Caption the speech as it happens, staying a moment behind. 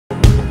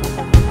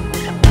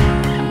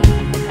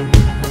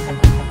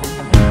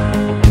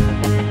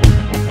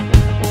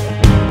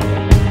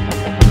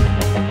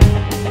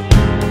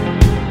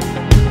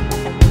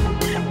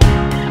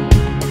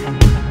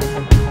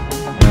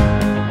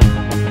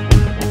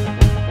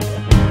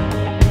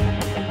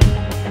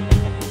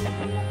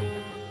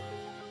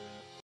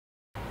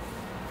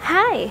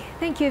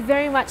Thank you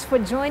very much for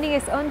joining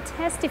us on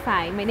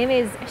Testify. My name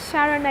is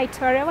Sharon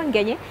Naitoria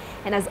Wangenye,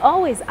 and as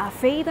always, our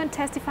faith on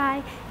Testify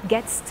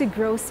gets to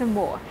grow some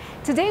more.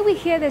 Today we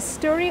hear the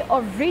story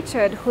of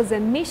Richard, who's a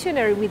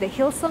missionary with the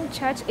Hillsong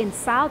Church in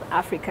South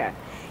Africa.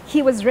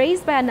 He was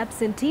raised by an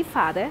absentee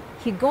father.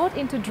 He got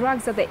into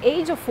drugs at the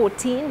age of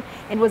 14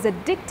 and was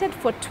addicted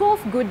for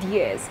 12 good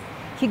years.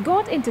 He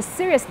got into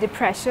serious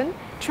depression,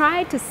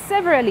 tried to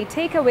severally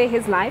take away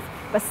his life,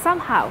 but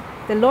somehow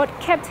the Lord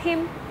kept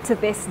him to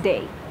this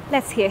day.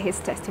 Let's hear his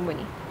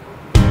testimony.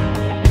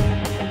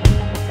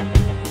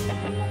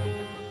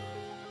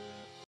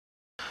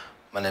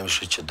 My name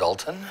is Richard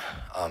Dalton.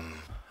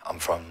 I'm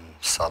from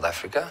South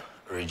Africa,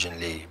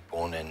 originally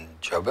born in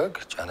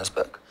Joburg,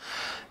 Johannesburg,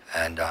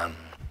 and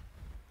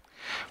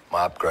my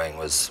upbringing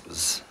was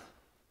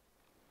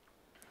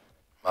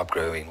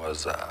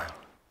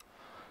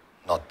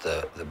not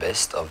the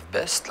best of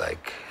best.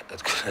 Like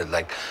it could,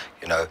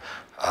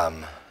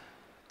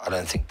 I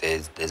don't think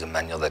there's a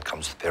manual that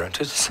comes with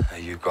parenthood. So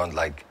you can't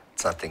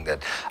it's nothing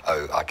that,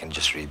 oh, I can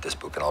just read this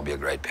book and I'll be a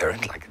great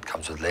parent. Like it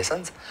comes with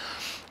lessons.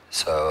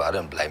 So I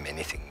don't blame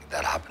anything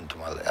that happened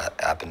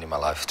in my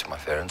life to my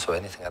parents or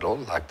anything at all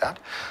like that.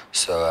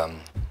 So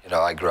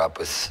I grew up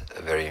with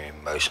a very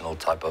emotional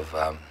type of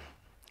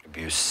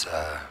abuse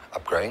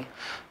upbringing.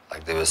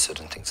 Like there were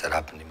certain things that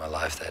happened in my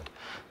life that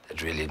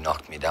really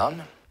knocked me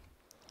down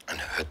and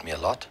hurt me a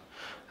lot.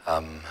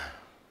 And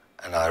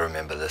I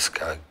remember this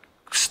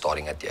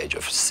starting at the age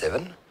of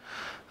 7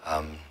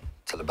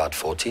 till about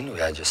 14,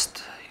 where I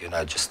just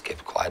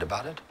kept quiet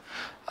about it.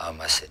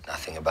 I said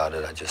nothing about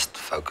it. I just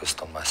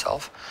focused on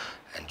myself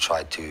and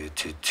tried to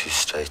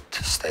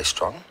stay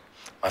strong.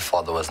 My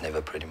father was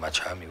never pretty much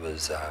home. He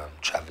was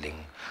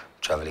traveling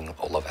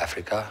all of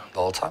Africa the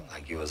whole time.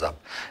 Like he was up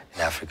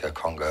in Africa,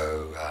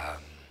 Congo,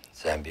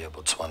 Zambia,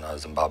 Botswana,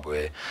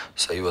 Zimbabwe.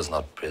 So he was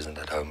not present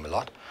at home a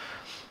lot.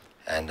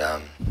 And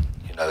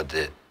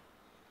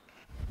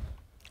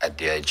at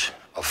the age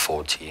of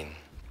 14,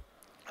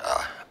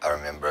 I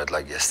remember it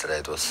like yesterday.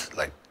 It was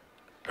like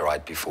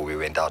right before we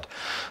went out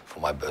for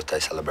my birthday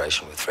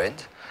celebration with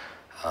friends.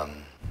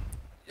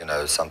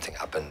 Something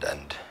happened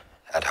and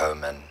at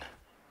home and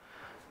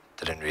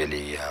didn't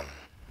really,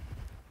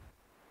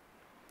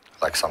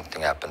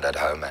 something happened at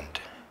home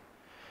and,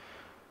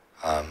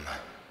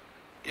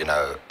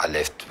 I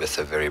left with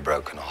a very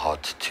broken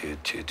heart to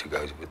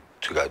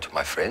go to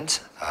my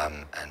friends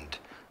and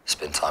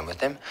spend time with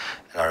them.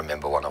 And I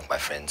remember one of my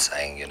friends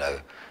saying,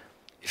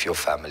 if your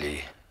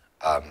family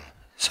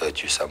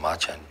hurt you so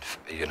much and,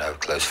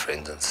 close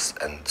friends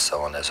and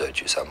so on has hurt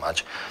you so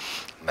much,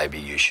 maybe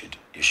you should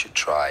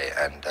try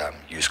and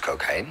use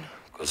cocaine,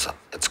 because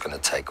it's going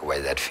to take away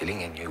that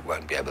feeling and you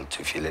won't be able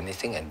to feel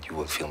anything and you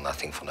will feel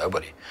nothing for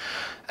nobody.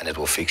 And it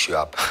will fix you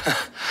up.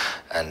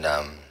 And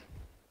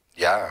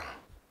yeah,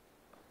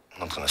 I'm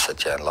not going to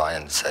sit here and lie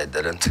and say it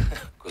didn't,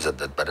 because it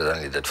did, but it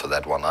only did for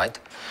that one night.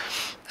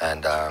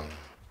 And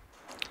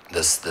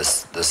this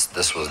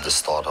was the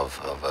start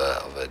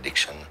of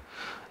addiction,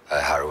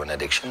 heroin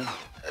addiction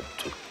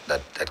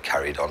that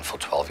carried on for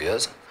 12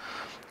 years.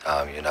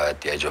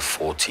 At the age of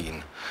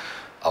 14,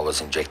 I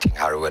was injecting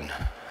heroin.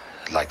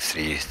 Like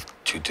 2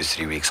 to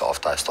 3 weeks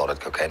after I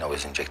started cocaine, I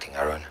was injecting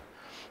heroin.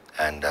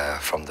 And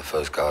from the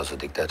first go, I was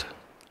addicted.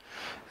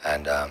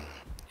 And,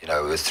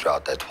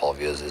 throughout that 12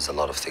 years, there's a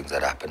lot of things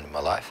that happened in my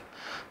life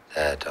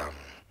that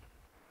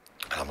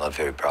I'm not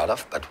very proud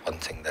of. But one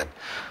thing that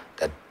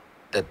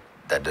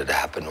did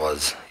happen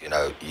was,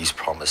 he's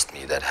promised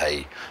me that,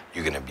 hey,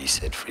 you're going to be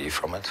set free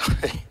from it.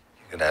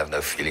 You're going to have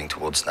no feeling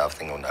towards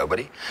nothing or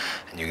nobody,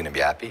 and you're going to be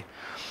happy.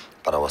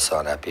 But I was so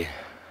unhappy.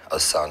 I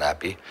was so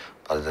unhappy,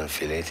 but I didn't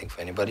feel anything for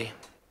anybody.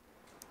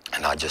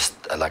 And I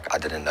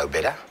didn't know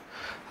better.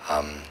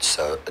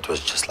 So it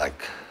was just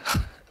like,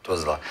 it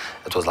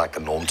was like a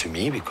norm to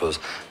me, because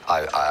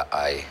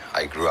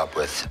I grew up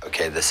with,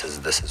 okay, this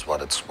is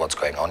what's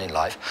going on in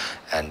life,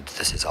 and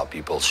this is how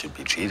people should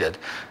be treated,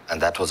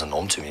 and that was a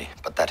norm to me,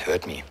 but that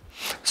hurt me.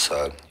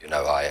 So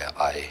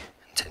I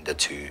intended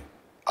to,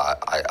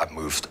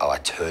 I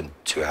turned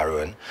to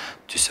heroin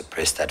to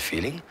suppress that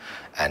feeling,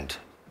 and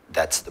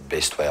that's the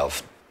best way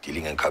of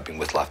dealing and coping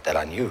with life that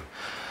I knew.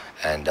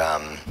 And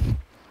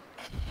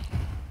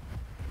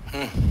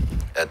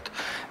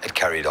it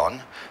carried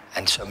on.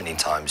 And so many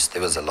times,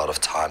 there was a lot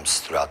of times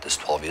throughout this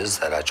 12 years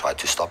that I tried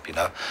to stop.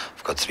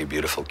 I've got 3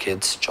 beautiful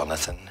kids.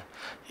 Jonathan,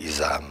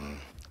 he's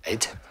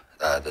 8.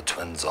 The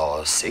twins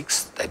are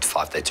 6. They're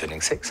 5, they're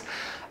turning 6.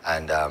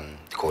 And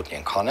Courtney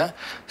and Connor.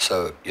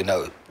 So,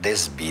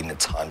 there's been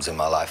times in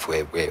my life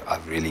where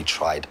I've really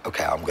tried,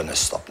 okay, I'm going to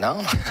stop now.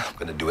 I'm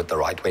going to do it the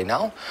right way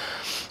now.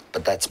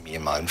 But that's me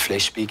in my own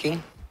flesh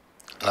speaking.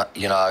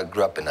 I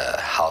grew up in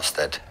a house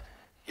that,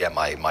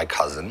 my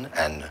cousin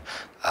and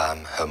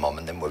her mom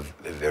and them were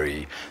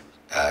very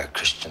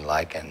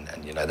Christian-like, and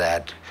they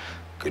had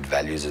good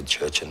values at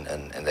church and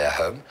their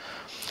home.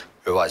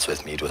 Whereas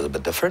with me, it was a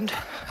bit different.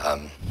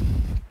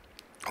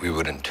 We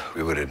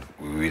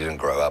didn't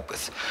grow up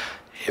with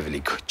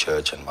heavily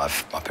church, and my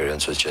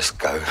parents was just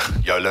go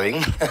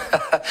YOLOing.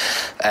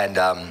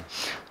 And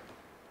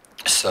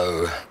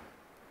So,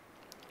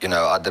 you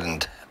know, I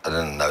didn't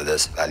know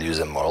this values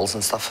and morals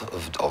and stuff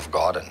of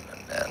God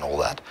and all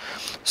that.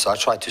 So I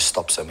tried to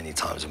stop so many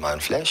times in my own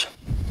flesh.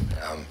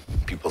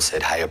 People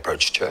said, hey,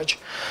 approach church.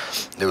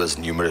 There was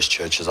numerous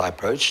churches I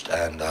approached,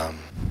 and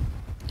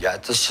yeah,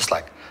 it was just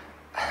like,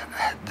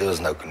 there was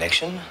no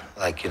connection.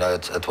 Like, you know,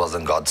 it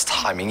wasn't God's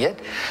timing yet.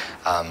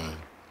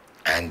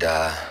 And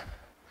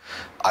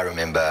I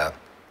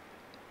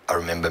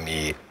remember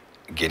me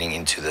getting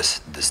into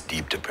this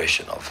deep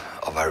depression of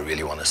I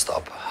really want to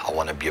stop. I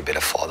want to be a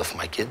better father for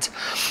my kids.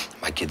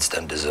 My kids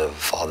don't deserve a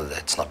father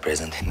that's not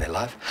present in their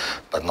life.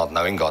 But not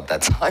knowing God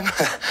that time,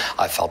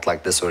 I felt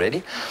like this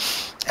already.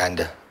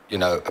 And, you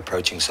know,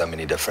 approaching so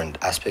many different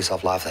aspects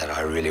of life that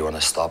I really want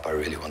to stop. I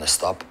really want to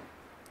stop.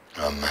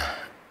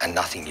 And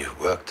nothing new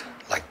worked.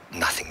 Like,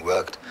 nothing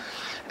worked.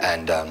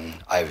 And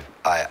I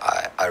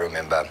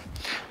remember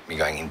me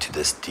going into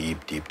this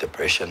deep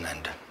depression,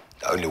 and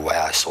the only way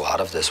I saw out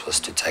of this was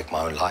to take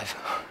my own life,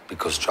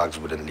 because drugs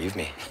wouldn't leave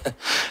me.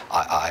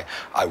 I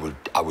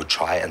would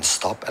try and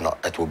stop, and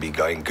it will be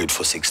going good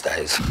for 6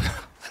 days.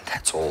 And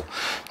that's all.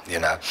 You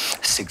know,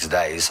 6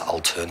 days I'll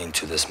turn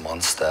into this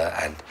monster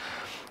and,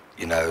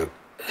 you know,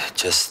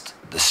 just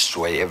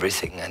destroy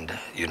everything. And,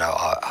 you know,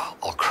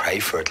 I'll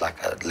crave for it. Like,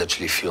 it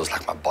literally feels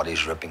like my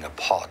body's ripping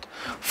apart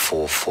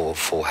for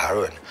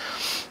heroin.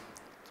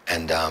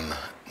 And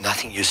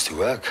nothing used to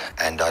work.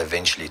 And I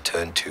eventually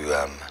turned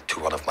to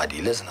one of my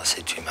dealers, and I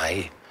said to him,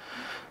 hey,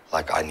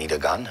 like, I need a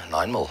gun,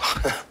 9mm.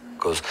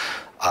 Because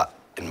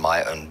in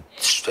my own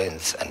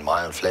strength and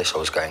my own flesh, I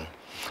was going,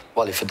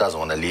 well, if it doesn't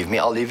want to leave me,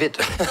 I'll leave it.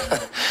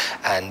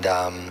 And,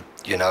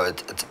 you know,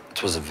 it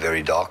was a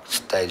very dark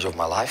stage of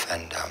my life,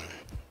 and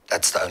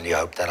that's the only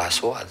hope that I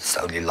saw. It's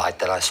the only light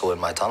that I saw in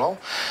my tunnel.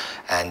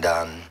 And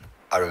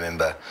I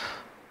remember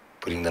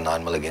putting the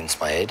 9mm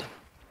against my head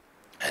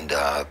and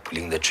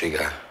pulling the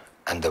trigger,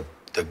 and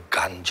the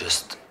gun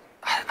just,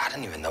 I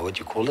don't even know what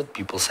you call it.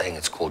 People saying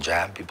it's called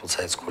jam. People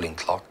say it's called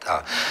clocked.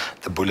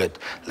 The bullet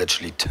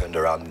literally turned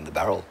around in the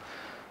barrel.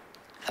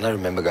 And I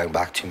remember going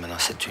back to him, and I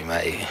said to him,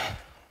 hey,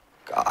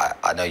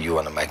 I know you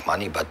want to make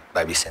money, but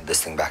maybe send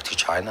this thing back to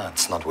China.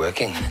 It's not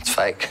working. It's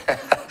fake.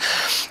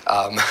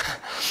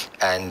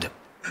 And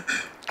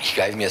he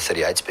gave me a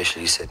 38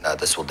 special. He said, no,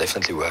 this will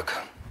definitely work.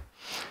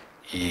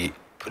 He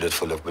put it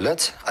full of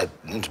bullets.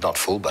 Not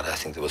full, but I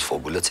think there was 4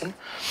 bullets in.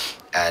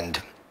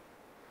 And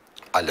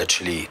I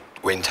literally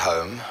went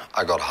home.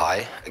 I got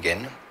high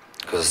again,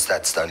 because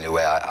that's the only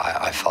way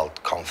I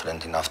felt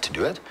confident enough to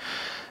do it.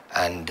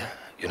 And,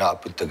 you know, I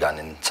put the gun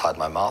inside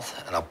my mouth,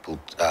 and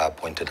I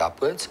pointed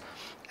upwards.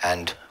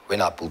 And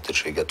when I pulled the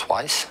trigger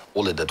twice,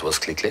 all it did was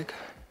click, click.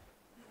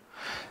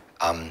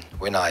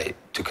 When I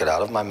took it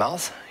out of my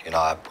mouth, you know,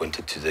 I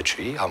pointed to the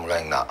tree. I'm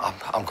going, nah,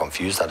 I'm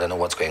confused. I don't know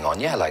what's going on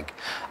here. Like,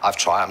 I'm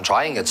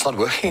trying. It's not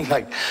working.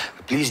 Like,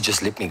 please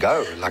just let me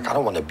go. Like, I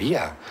don't want to be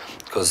here.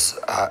 Because,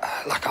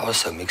 like, I was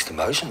so mixed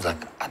emotions.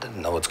 Like, I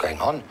didn't know what's going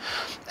on.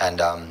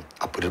 And I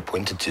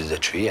pointed to the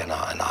tree, and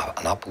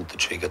I pulled the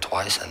trigger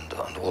twice, and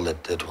all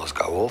it did was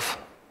go off.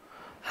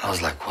 And I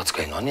was like, what's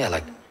going on here?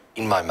 Like,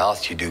 in my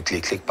mouth, you do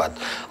click, click, but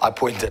I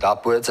pointed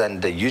upwards,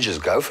 and you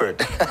just go for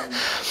it.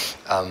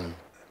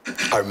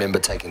 I remember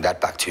taking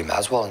that back to him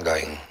as well and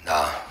going,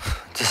 nah,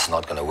 this is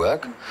not going to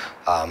work.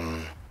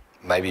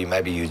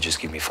 Maybe you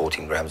just give me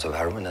 14 grams of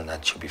heroin and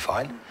that should be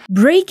fine.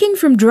 Breaking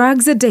from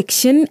drugs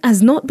addiction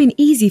has not been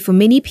easy for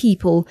many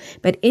people,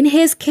 but in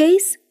his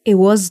case, it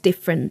was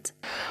different.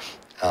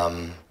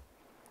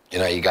 You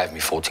know, he gave me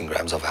 14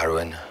 grams of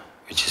heroin,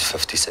 which is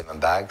 57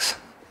 bags,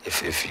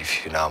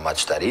 if you know how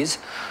much that is.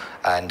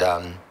 And,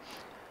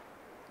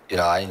 you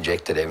know, I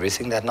injected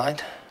everything that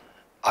night.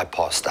 I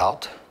passed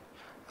out.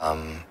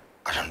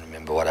 I don't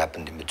remember what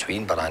happened in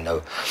between, but I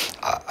know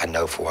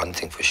for one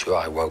thing for sure,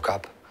 I woke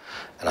up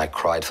and I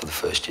cried for the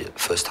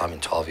first time in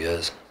 12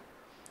 years.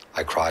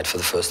 I cried for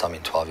the first time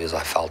in 12 years.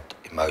 I felt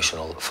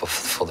emotional.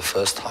 For the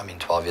first time in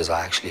 12 years,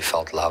 I actually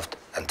felt loved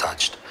and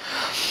touched.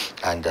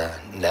 And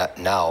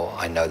now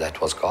I know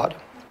that was God.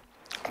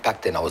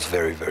 Back then I was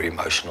very, very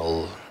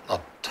emotional.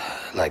 Not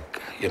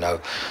like, you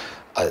know,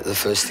 the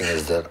first thing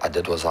is that I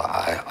did was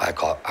I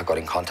got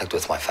in contact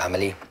with my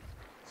family,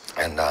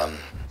 and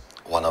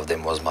one of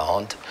them was my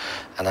aunt,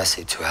 and I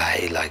said to her,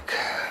 hey, like,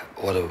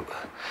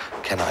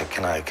 can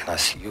I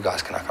see you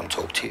guys? Can I come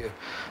talk to you?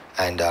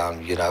 And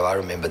you know, I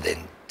remember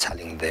then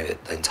telling the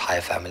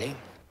entire family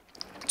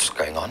what's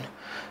going on.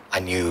 I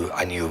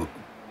knew,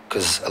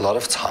 because a lot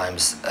of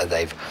times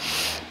it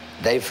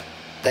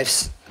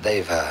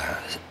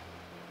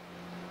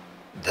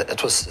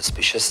was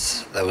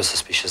suspicious. They were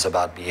suspicious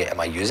about me. Am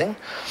I using?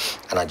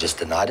 And I just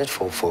denied it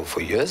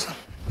for years.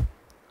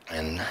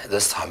 And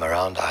this time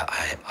around,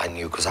 I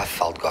knew, because I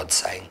felt God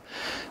saying,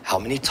 how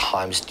many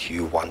times do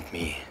you want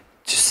me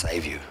to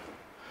save you?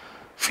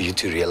 For you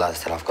to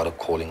realize that I've got a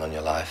calling on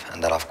your life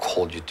and that I've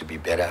called you to be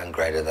better and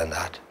greater than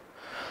that.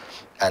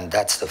 And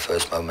that's the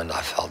first moment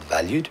I felt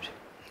valued.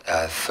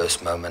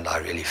 First moment I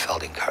really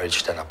felt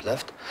encouraged and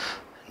uplifted,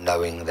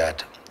 knowing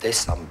that there's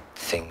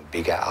something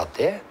bigger out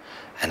there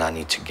and I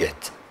need to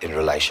get in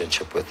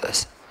relationship with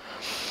this.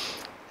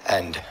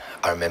 And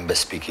I remember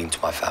speaking to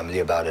my family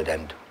about it,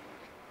 and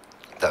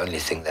the only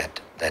thing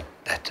that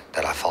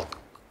I felt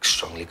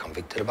strongly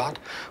convicted about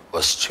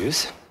was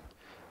truth.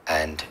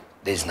 And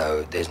there's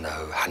no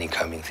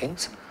honeycombing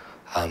things.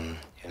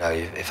 You know,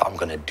 if I'm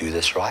going to do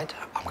this right,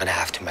 I'm going to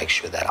have to make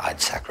sure that I'd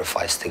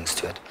sacrifice things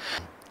to it.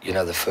 You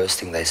know, the first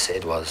thing they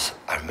said was,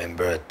 I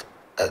remember it,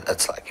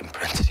 it's like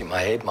imprinted in my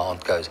head. My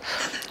aunt goes,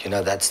 you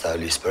know, that's the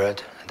Holy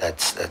Spirit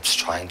that's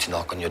trying to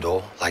knock on your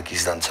door, like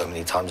he's done so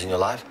many times in your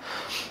life.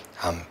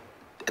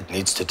 It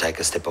needs to take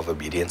a step of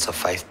obedience, of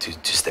faith,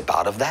 to step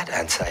out of that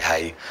and say,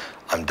 hey,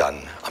 I'm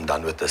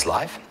done with this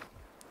life.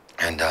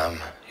 And,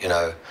 you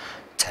know,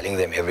 telling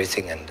them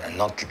everything and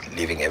not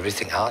leaving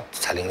everything out,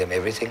 telling them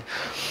everything.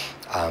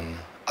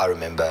 I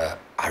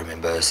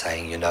remember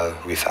saying, you know,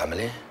 we're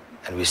family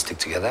and we stick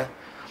together.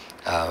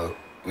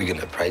 We're going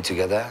to pray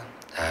together.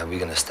 We're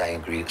going to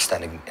stand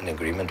in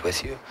agreement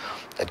with you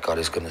that God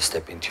is going to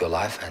step into your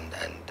life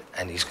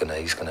and he's going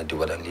to do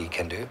what only he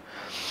can do.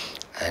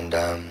 And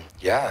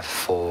yeah,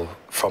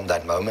 from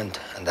that moment,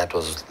 and that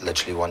was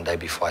literally one day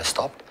before I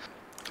stopped,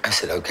 I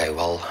said, okay,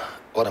 well,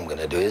 what I'm going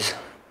to do is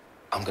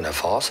I'm going to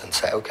fast and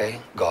say, okay,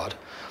 God,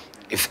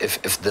 if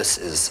this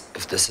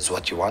is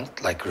what you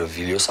want, like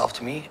reveal yourself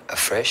to me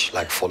afresh,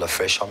 like fall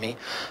afresh on me.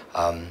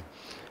 I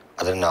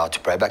didn't know how to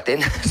pray back then.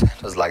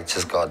 It was like,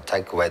 just God,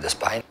 take away this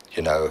pain.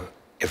 You know,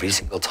 every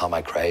single time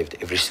I craved,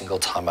 every single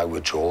time I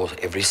withdraw,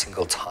 every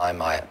single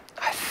time I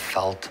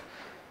felt,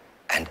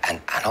 and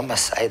I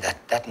must say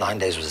that 9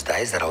 days was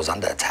days that I was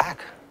under attack.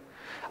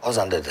 I was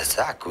under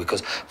attack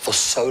because for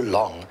so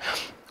long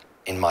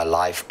in my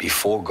life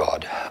before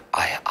God,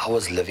 I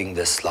was living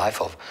this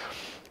life of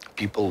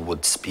people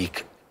would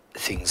speak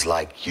things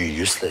like, you're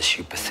useless,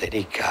 you're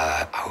pathetic,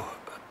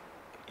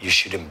 you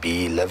shouldn't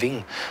be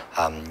living,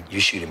 you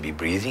shouldn't be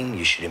breathing,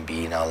 you shouldn't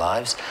be in our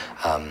lives,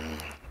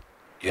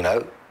 you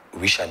know,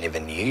 wish I never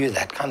knew you,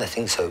 that kind of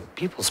thing. So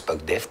people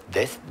spoke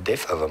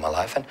death over my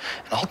life, and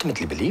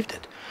ultimately believed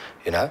it,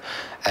 you know.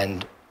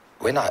 And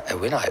when I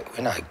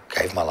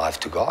gave my life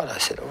to God, I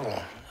said,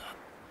 oh,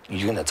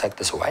 you're going to take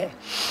this away.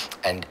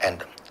 And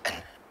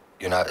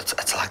you know,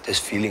 it's like those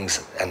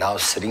feelings. And I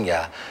was sitting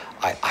here,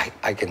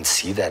 I can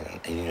see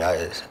that, and you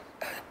know,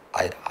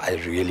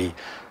 I really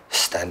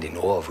stand in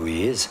awe of who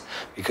he is,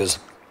 because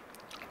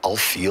I'll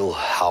feel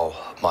how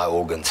my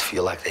organs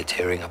feel like they're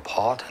tearing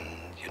apart, and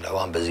you know,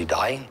 I'm busy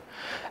dying.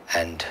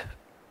 And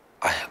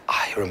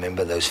I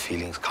remember those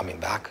feelings coming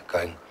back,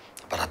 going,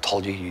 but I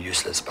told you you're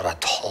useless, but I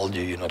told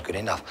you you're not good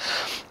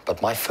enough.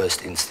 But my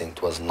first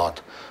instinct was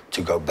not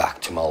to go back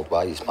to my old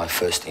ways. My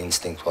first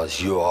instinct was,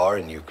 you are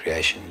a new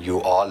creation.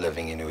 You are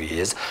living in who he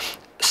is.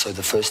 So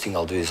the first thing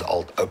I'll do is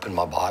I'll open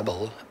my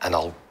Bible and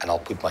I'll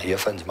put my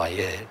earphones in my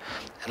ear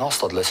and I'll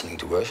start listening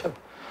to worship.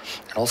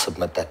 And I'll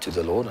submit that to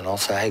the Lord and I'll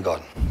say, hey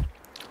God,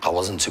 I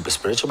wasn't super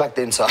spiritual back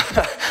then, so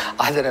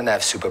I didn't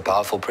have super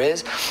powerful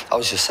prayers. I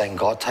was just saying,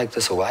 God, take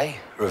this away.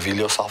 Reveal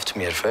yourself to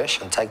me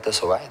afresh and take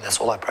this away. That's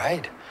all I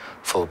prayed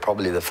for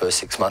probably the first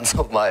 6 months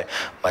of my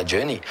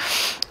journey.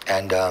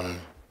 And,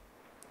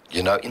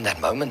 you know, in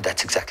that moment,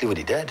 that's exactly what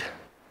he did.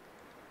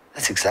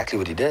 That's exactly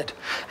what he did.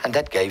 And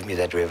that gave me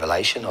that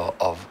revelation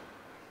of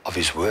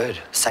his word,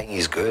 saying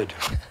he's good.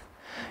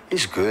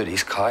 He's good,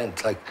 he's kind.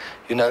 Like,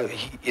 you know,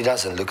 he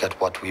doesn't look at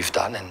what we've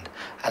done and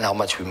how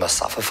much we must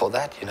suffer for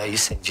that. You know, he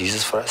sent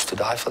Jesus for us to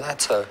die for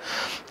that. So,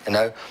 you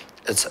know,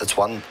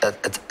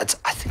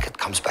 I think it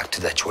comes back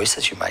to that choice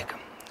that you make.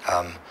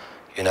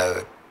 You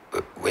know,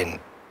 when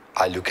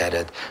I look at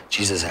it,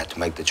 Jesus had to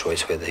make the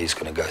choice whether he's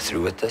going to go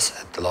through with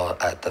this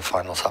at the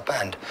final supper.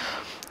 And,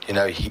 you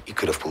know, he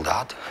could have pulled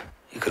out.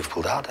 He could have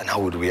pulled out, and how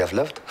would we have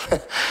lived?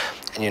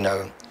 And, you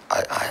know,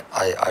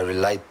 I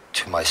relate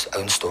to my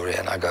own story,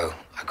 and I go,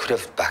 I could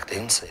have back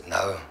then said,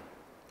 no,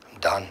 I'm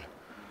done.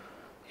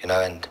 You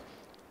know, and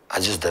I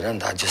just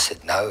didn't. I just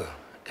said, no.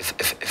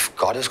 If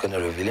God is going to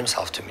reveal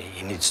himself to me,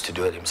 he needs to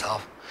do it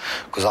himself.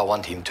 Because I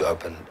want him to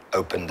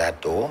open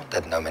that door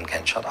that no man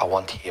can shut. I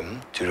want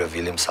him to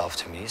reveal himself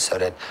to me so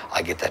that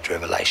I get that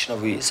revelation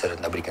of who he is, so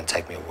that nobody can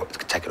take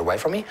it away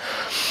from me.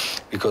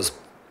 Because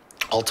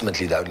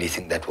ultimately, the only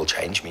thing that will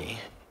change me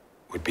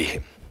would be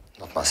him,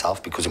 not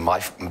myself. Because of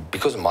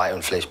my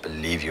own flesh,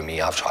 believe you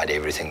me, I've tried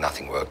everything,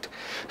 nothing worked.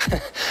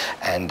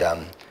 And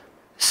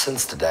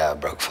since the day I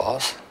broke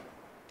fast,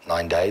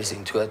 9 days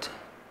into it,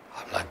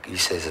 I'm like, he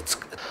says it's...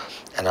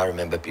 And I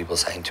remember people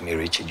saying to me,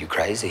 Richard, you're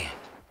crazy.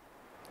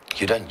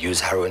 You don't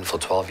use heroin for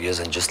 12 years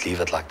and just leave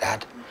it like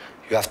that.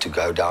 You have to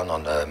go down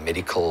on a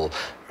medical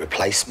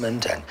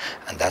replacement, and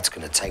that's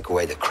going to take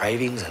away the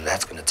cravings, and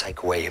that's going to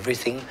take away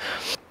everything.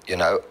 You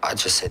know, I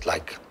just said,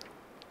 like,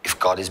 if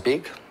God is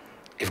big,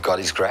 if God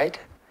is great,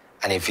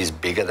 and if he's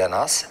bigger than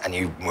us and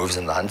he moves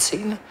in the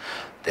unseen,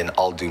 then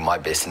I'll do my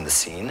best in the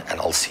seen and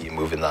I'll see him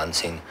move in the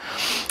unseen.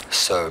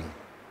 So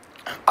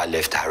I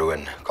left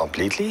heroin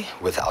completely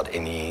without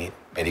any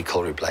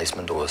medical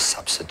replacement or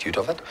substitute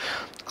of it.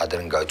 I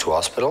didn't go to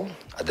hospital.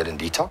 I didn't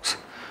detox.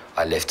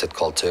 I left it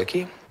cold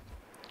turkey.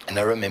 And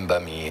I remember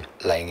me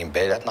laying in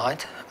bed at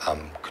night,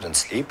 couldn't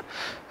sleep.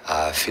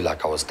 feel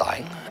like I was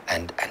dying,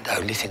 and the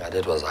only thing I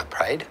did was I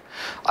prayed.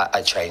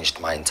 I changed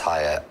my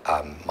entire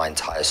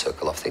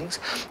circle of things.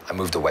 I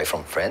moved away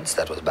from friends.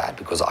 That was bad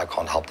because I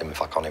can't help them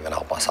if I can't even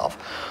help myself.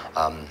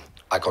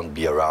 I can't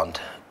be around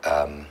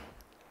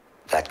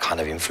that kind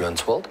of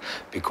influence world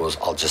because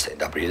I'll just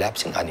end up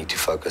relapsing. I need to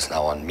focus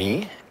now on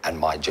me and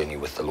my journey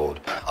with the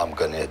Lord. I'm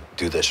going to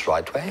do this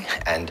right way.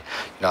 And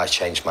I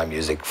changed my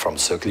music from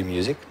circular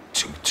music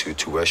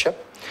to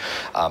worship.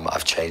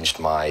 I've changed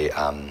my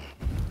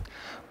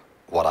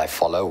what I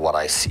follow, what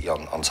I see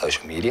on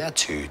social media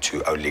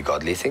to only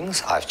godly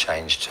things. I've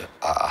changed.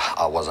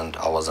 I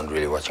wasn't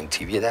really watching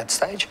TV at that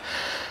stage.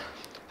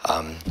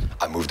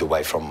 I moved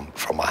away from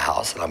my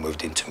house and I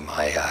moved into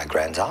my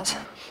grand's house.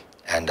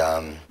 And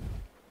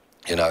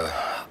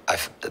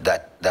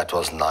that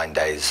was 9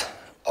 days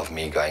of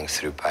me going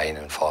through pain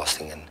and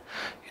fasting, and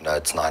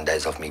it's 9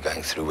 days of me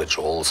going through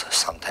withdrawals.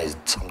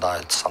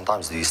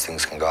 Sometimes these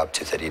things can go up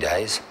to 30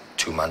 days,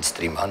 2 months,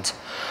 3 months,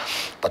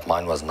 but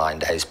mine was 9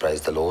 days.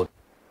 Praise the Lord.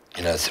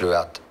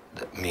 Throughout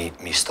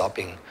me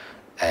stopping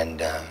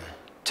and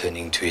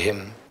turning to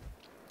Him.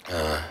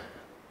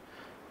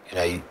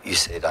 He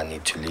said I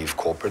need to leave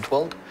corporate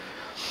world,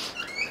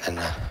 and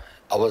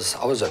I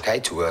was okay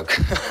to work.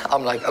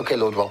 I'm like, okay,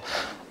 Lord, well,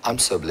 I'm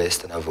so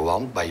blessed and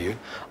overwhelmed by you.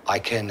 I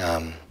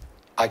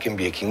can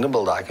be a kingdom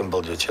builder. I can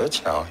build your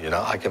church now.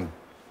 I can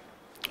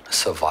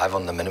survive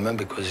on the minimum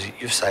because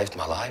you've saved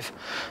my life,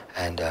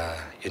 and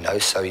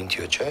sow into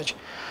your church.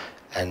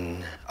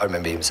 And I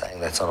remember him saying,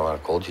 that's not what I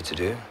called you to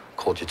do. I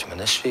called you to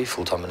ministry,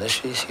 full-time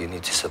ministry, so you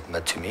need to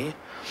submit to me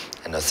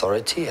and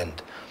authority and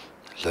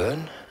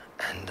learn.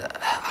 And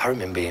I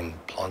remember him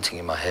planting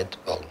in my head,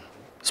 well,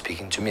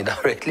 speaking to me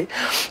directly,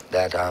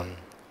 that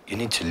you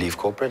need to leave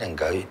corporate and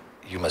go.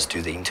 You must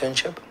do the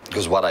internship.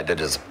 Because what I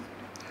did is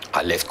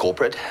I left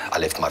corporate, I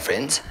left my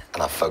friends,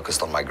 and I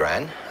focused on my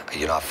grand.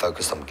 I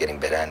focused on getting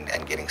better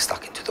and getting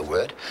stuck into the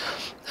Word.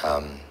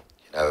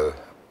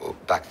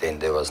 Back then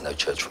there was no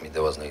church for me.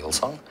 There was no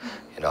Hillsong.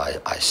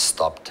 I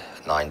stopped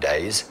 9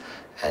 days,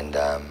 and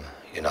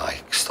I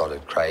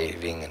started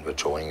craving and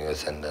withdrawing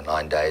within the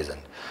 9 days.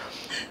 And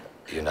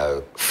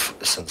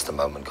since the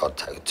moment God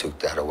took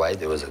that away,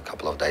 there was a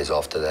couple of days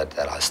after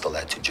that I still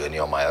had to journey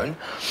on my own.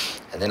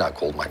 And then I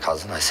called my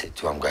cousin. I said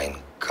to him, I'm going to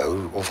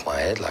go off my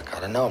head. Like,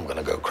 I don't know, I'm going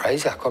to go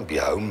crazy. I can't be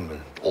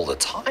home all the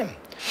time.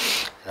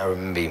 And I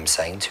remember him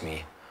saying to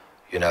me,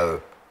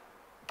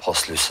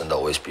 Pastor Lucinda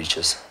always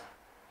preaches.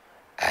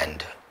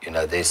 And,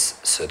 there's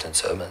certain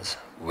sermons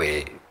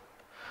where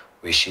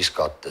she's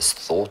got this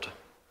thought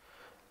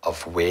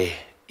of where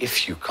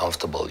if you're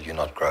comfortable, you're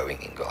not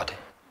growing in God.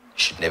 You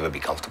should never be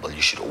comfortable.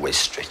 You should always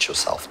stretch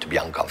yourself to be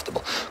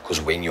uncomfortable. Because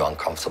when you're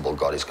uncomfortable,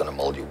 God is going to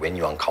mold you. When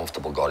you're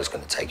uncomfortable, God is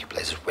going to take you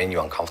places. When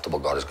you're uncomfortable,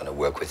 God is going to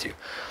work with you.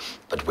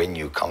 But when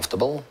you're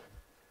comfortable,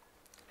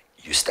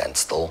 you stand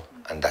still.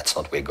 And that's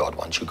not where God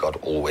wants you. God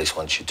always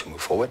wants you to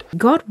move forward.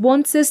 God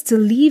wants us to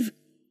leave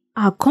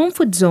our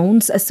comfort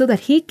zones so that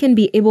He can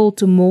be able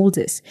to mold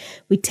us.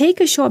 We take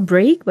a short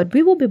break, but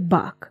we will be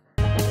back